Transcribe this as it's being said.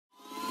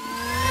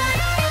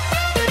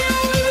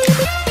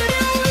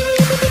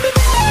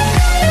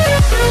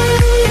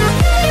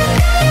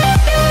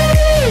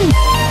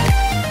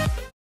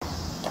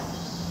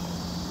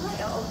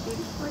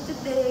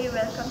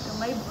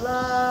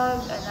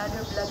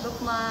friend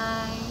of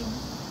mine.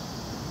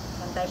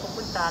 Saan tayo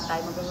pupunta?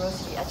 Tayo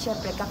mag-grocery. At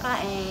syempre,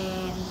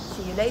 kakain.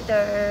 See you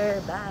later.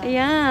 Bye!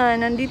 Ayan,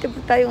 nandito po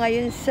tayo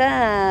ngayon sa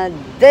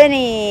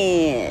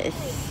Denny's.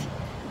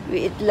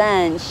 We eat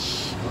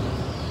lunch.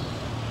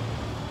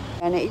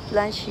 Gonna eat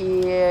lunch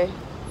here.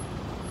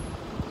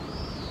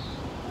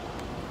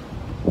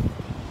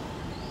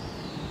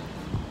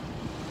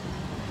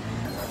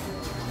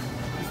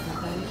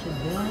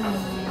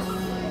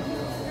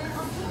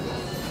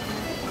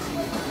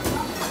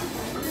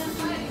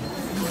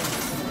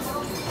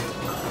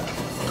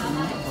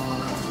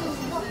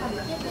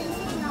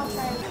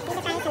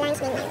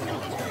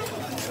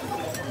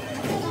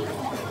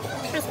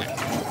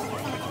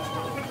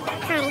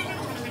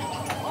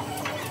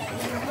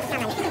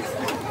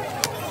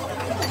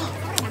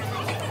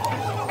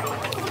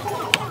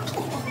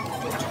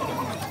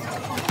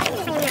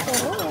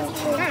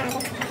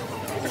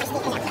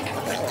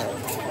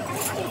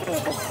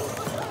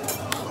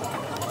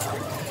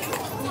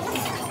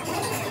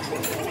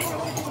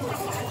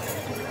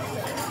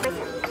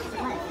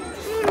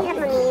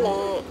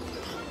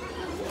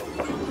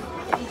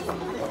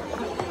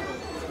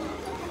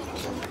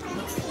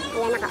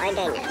 Yan,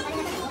 naka-order na.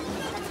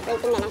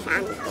 Waiting na lang sa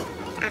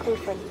aking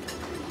food.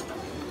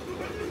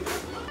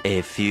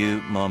 A few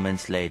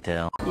moments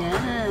later.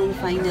 Yan,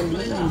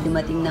 finally,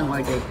 dumating ng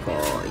order ko.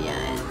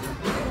 Yan.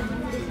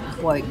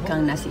 Pork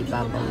kang nasa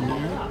ibabaw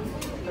niya.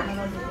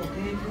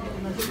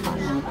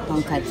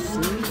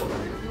 Tonkatsu.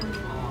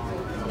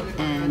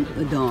 And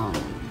udon.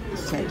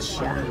 Set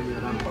siya.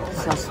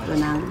 Sauce to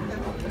ng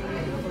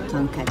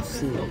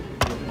tonkatsu.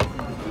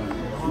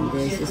 And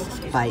this is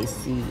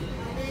spicy.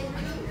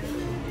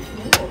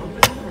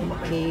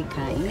 Okay,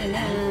 kain na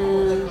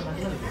lang.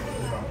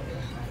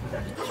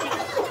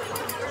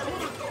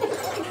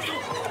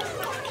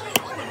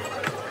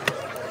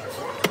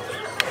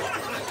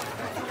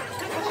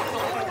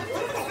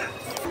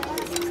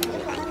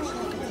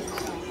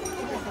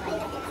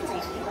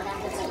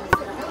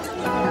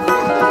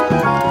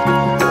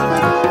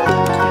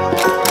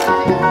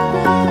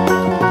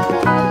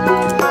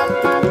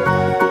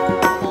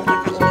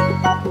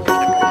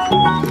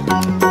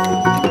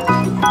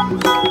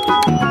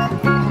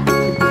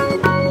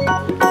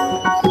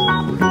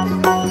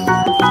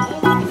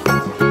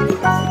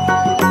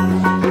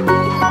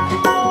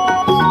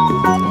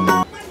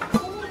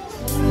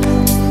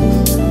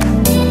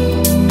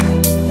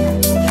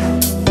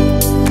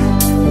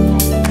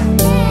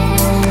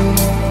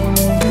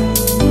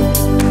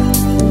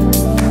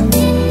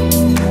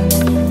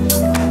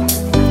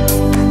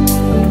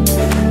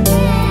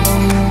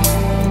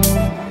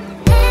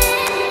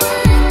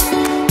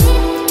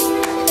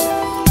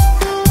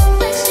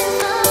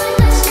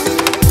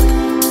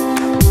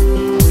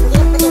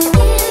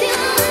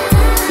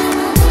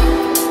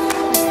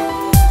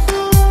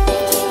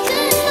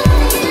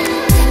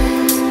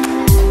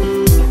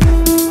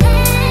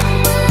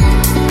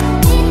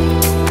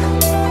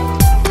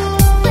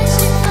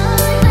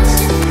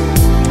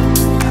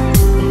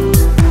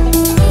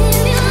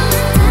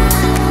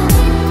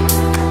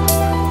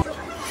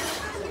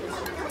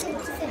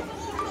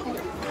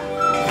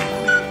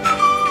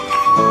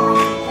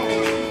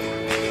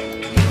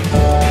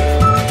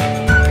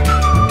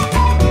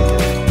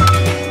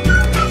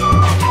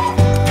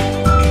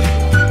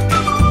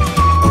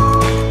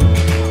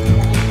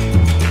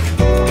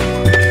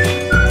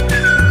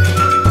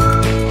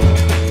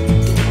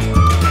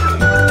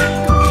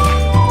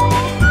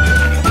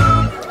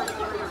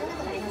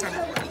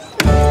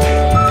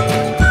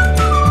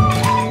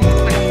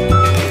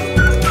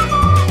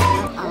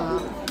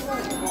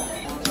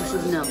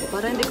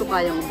 Parang hindi ko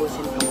kayang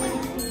ubusin itong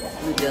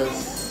noodles.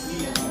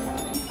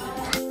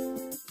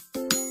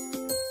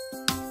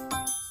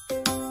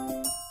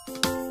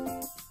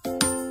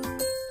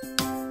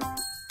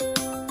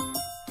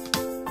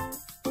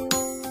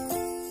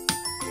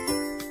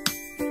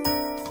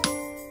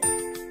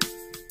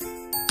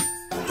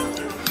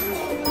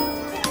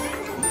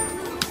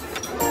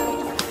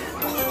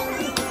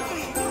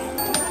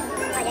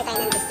 Order tayo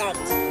ng dessert.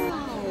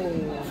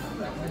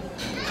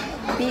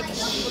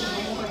 Peach.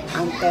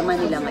 Ang tema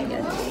nila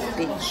ngayon,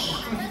 peach.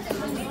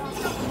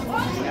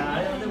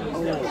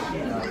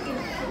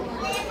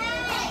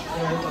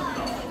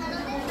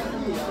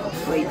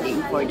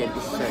 Waiting for the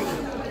dessert.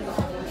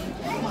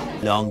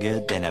 Longer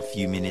than a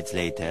few minutes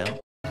later.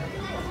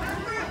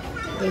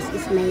 This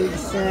is my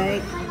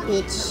dessert,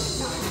 peach.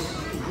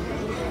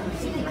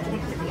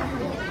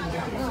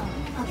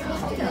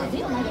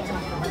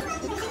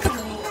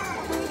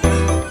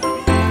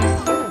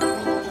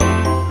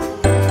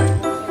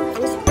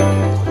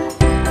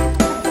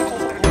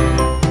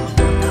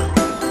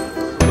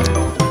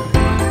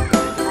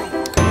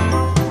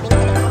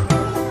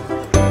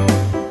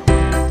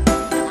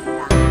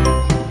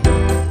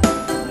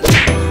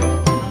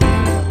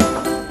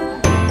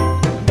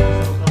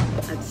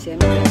 At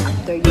siyempre,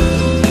 after you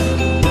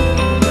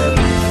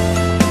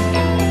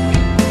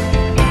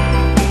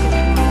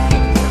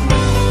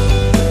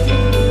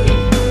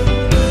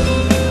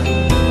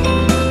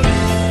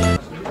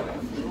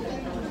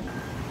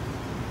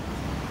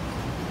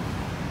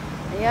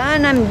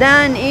And I'm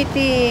done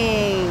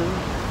eating.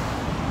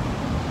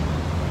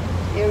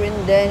 Here in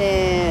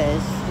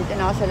Dennis. Dito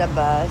na ako sa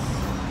labas.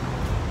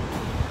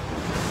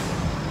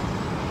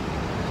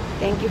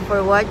 Thank you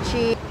for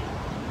watching.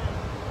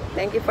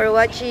 Thank you for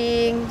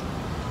watching.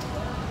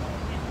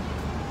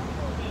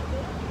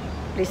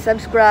 Please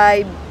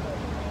subscribe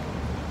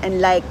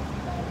and like.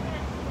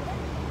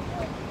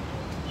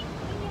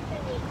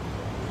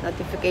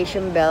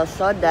 Notification bell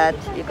so that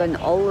you can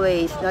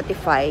always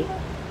notify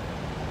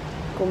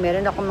kung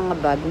meron ako mga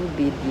bagong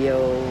video.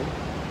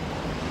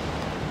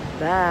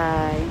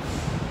 Bye!